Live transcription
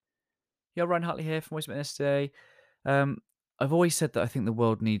Yeah, Ryan Hartley here from Voice Witness today. Um, I've always said that I think the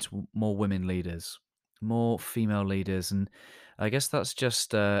world needs more women leaders, more female leaders, and I guess that's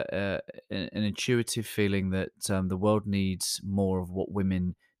just an intuitive feeling that the world needs more of what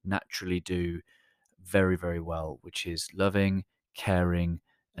women naturally do very, very well, which is loving, caring,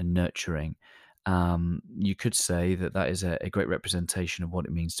 and nurturing. You could say that that is a great representation of what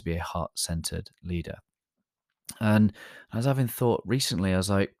it means to be a heart-centered leader. And as I've been thought recently, I was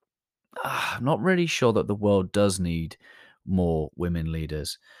like, I'm not really sure that the world does need more women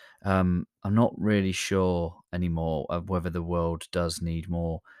leaders. I'm not really sure anymore of whether the world does need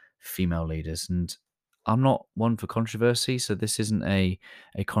more female leaders. And I'm not one for controversy, so this isn't a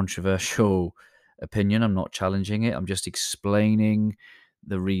controversial opinion. I'm not challenging it. I'm just explaining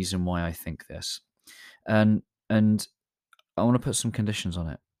the reason why I think this. And I want to put some conditions on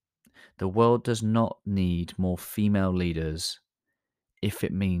it. The world does not need more female leaders if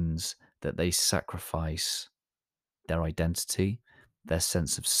it means that they sacrifice their identity, their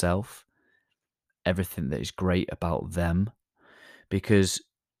sense of self, everything that is great about them. Because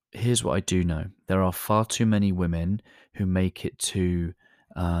here's what I do know: there are far too many women who make it to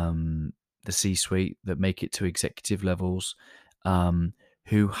the C suite, that make it to executive levels, um,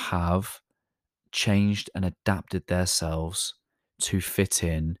 who have changed and adapted themselves to fit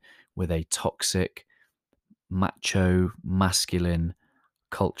in with a toxic, macho, masculine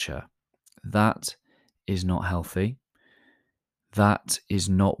culture. That is not healthy. That is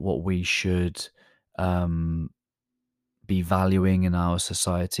not what we should um, be valuing in our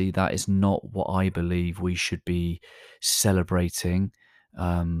society. That is not what I believe we should be celebrating.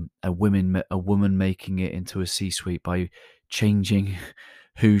 A woman making it into a C-suite by changing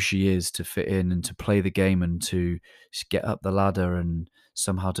who she is to fit in and to play the game and to get up the ladder and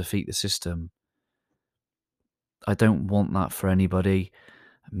somehow defeat the system. I don't want that for anybody,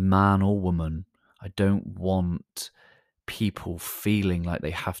 man or woman. I don't want people feeling like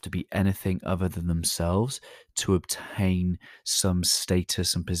they have to be anything other than themselves to obtain some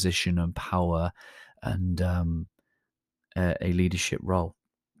status and position and power and a leadership role.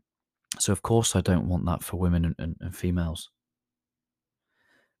 So, of course, I don't want that for women and females.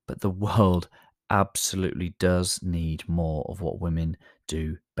 But the world absolutely does need more of what women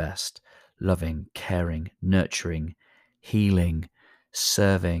do best: loving, caring, nurturing, healing,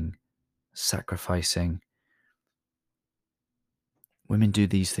 serving, sacrificing. Women do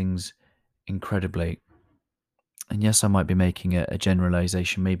these things incredibly. And yes, I might be making a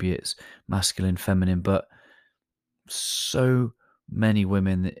generalization. Maybe it's masculine, feminine, but so many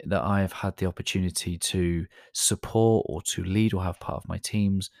women that I have had the opportunity to support or to lead or have part of my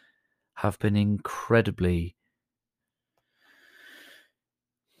teams have been incredibly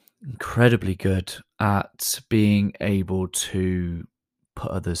good at being able to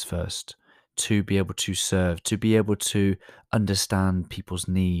put others first, to be able to serve, to be able to understand people's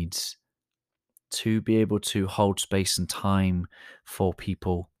needs, to be able to hold space and time for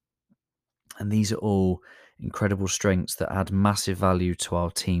people. And these are all incredible strengths that add massive value to our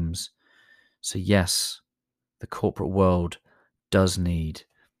teams. So, yes, the corporate world does need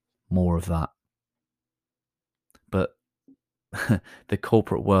more of that. But the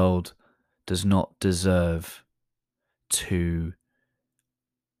corporate world does not deserve to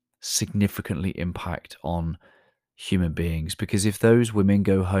significantly impact on human beings, because if those women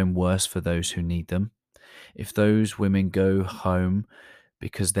go home worse for those who need them, if those women go home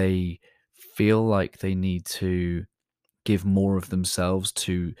because they feel like they need to give more of themselves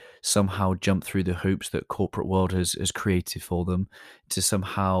to somehow jump through the hoops that corporate world has created for them, to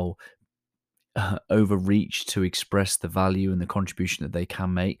somehow overreach to express the value and the contribution that they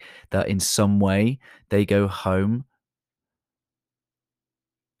can make, that in some way they go home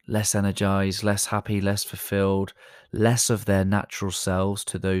less energized, less happy, less fulfilled, less of their natural selves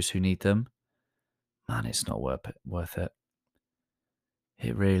to those who need them. Man, it's not worth it.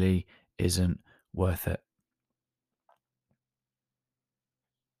 It really isn't worth it.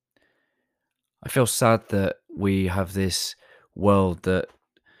 I feel sad that we have this world that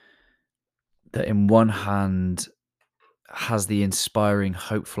in one hand has the inspiring,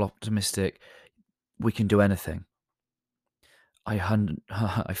 hopeful, optimistic, we can do anything.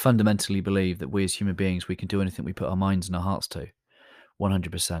 I fundamentally believe that we as human beings, we can do anything we put our minds and our hearts to.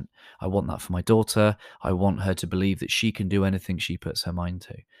 100%. I want that for my daughter. I want her to believe that she can do anything she puts her mind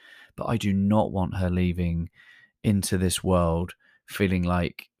to. But I do not want her leaving into this world feeling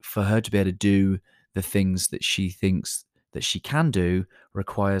like for her to be able to do the things that she thinks that she can do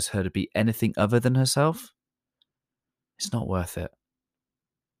requires her to be anything other than herself. It's not worth it.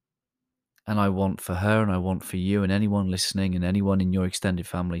 And I want for her, and I want for you, and anyone listening, and anyone in your extended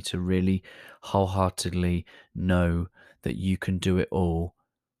family to really wholeheartedly know that you can do it all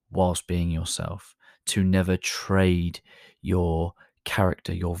whilst being yourself, to never trade your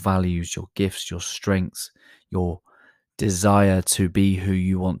character, your values, your gifts, your strengths, your desire to be who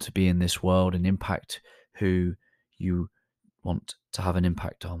you want to be in this world and impact who you want to have an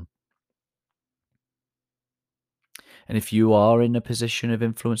impact on. And if you are in a position of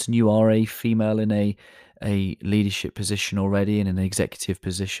influence and you are a female in a leadership position already, in an executive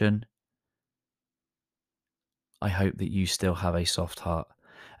position, I hope that you still have a soft heart,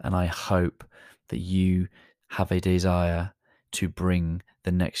 and I hope that you have a desire to bring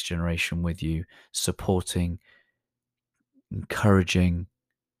the next generation with you, supporting, encouraging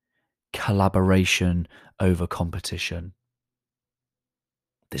collaboration over competition.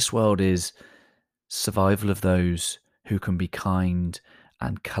 This world is survival of those who can be kind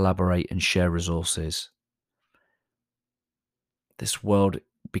and collaborate and share resources. This world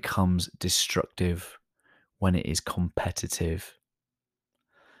becomes destructive when it is competitive,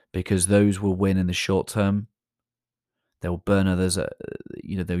 because those will win in the short term. They'll burn others.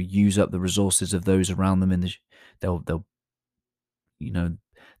 They'll use up the resources of those around them. They'll you know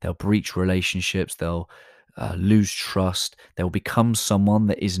they'll breach relationships. They'll lose trust. They'll become someone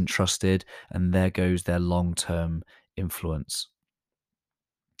that isn't trusted, and there goes their long term influence.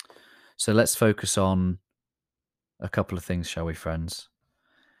 So let's focus on a couple of things, shall we, friends?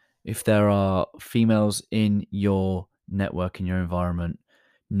 If there are females in your network, in your environment,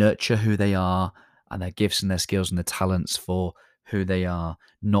 nurture who they are and their gifts and their skills and their talents for who they are,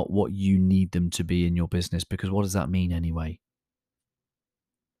 not what you need them to be in your business. Because what does that mean anyway?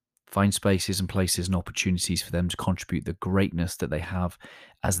 Find spaces and places and opportunities for them to contribute the greatness that they have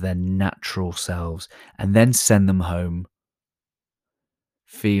as their natural selves, and then send them home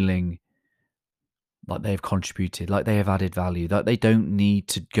feeling like they've contributed, like they have added value, that they don't need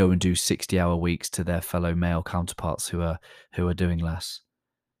to go and do 60-hour weeks to their fellow male counterparts who are doing less.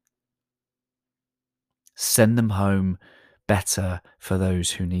 Send them home better for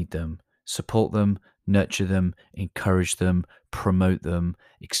those who need them. Support them, nurture them, encourage them, promote them,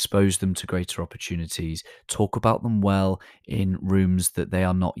 expose them to greater opportunities, talk about them well in rooms that they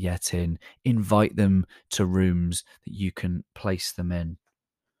are not yet in, invite them to rooms that you can place them in.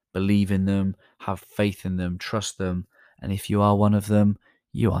 Believe in them, have faith in them, trust them, and if you are one of them,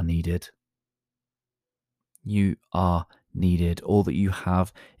 you are needed. You are needed. All that you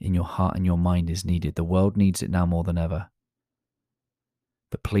have in your heart and your mind is needed. The world needs it now more than ever.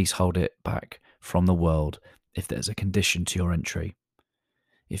 But please hold it back from the world if there's a condition to your entry.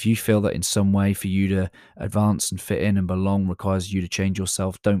 If you feel that in some way for you to advance and fit in and belong requires you to change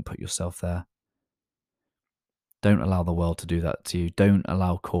yourself, don't put yourself there. Don't allow the world to do that to you. Don't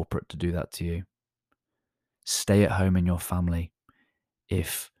allow corporate to do that to you. Stay at home in your family.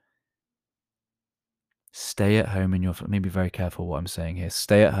 If Stay at home in your, let me be very careful what I'm saying here.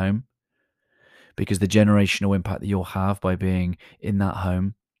 Stay at home, because the generational impact that you'll have by being in that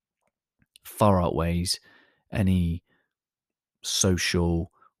home far outweighs any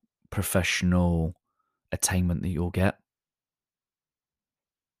social, professional attainment that you'll get.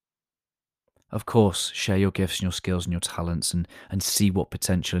 Of course, share your gifts and your skills and your talents, and see what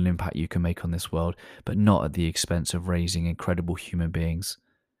potential and impact you can make on this world, but not at the expense of raising incredible human beings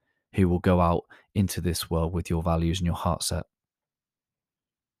who will go out into this world with your values and your heart set.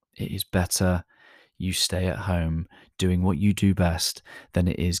 It is better you stay at home doing what you do best than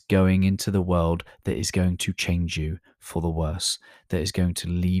it is going into the world that is going to change you for the worse, that is going to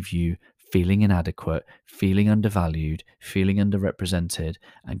leave you feeling inadequate, feeling undervalued, feeling underrepresented,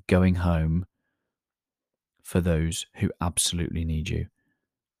 and going home for those who absolutely need you.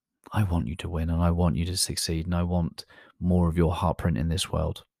 I want you to win, and I want you to succeed, and I want more of your heartprint in this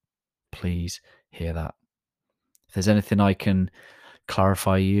world. Please hear that. If there's anything I can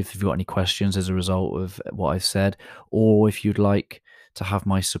clarify you, if you've got any questions as a result of what I've said, or if you'd like to have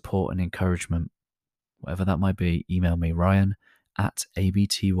my support and encouragement, whatever that might be, email me,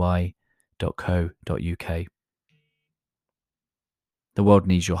 ryan@abty.co.uk. The world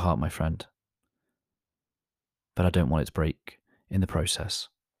needs your heart, my friend, but I don't want it to break in the process.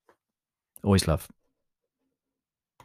 Always love.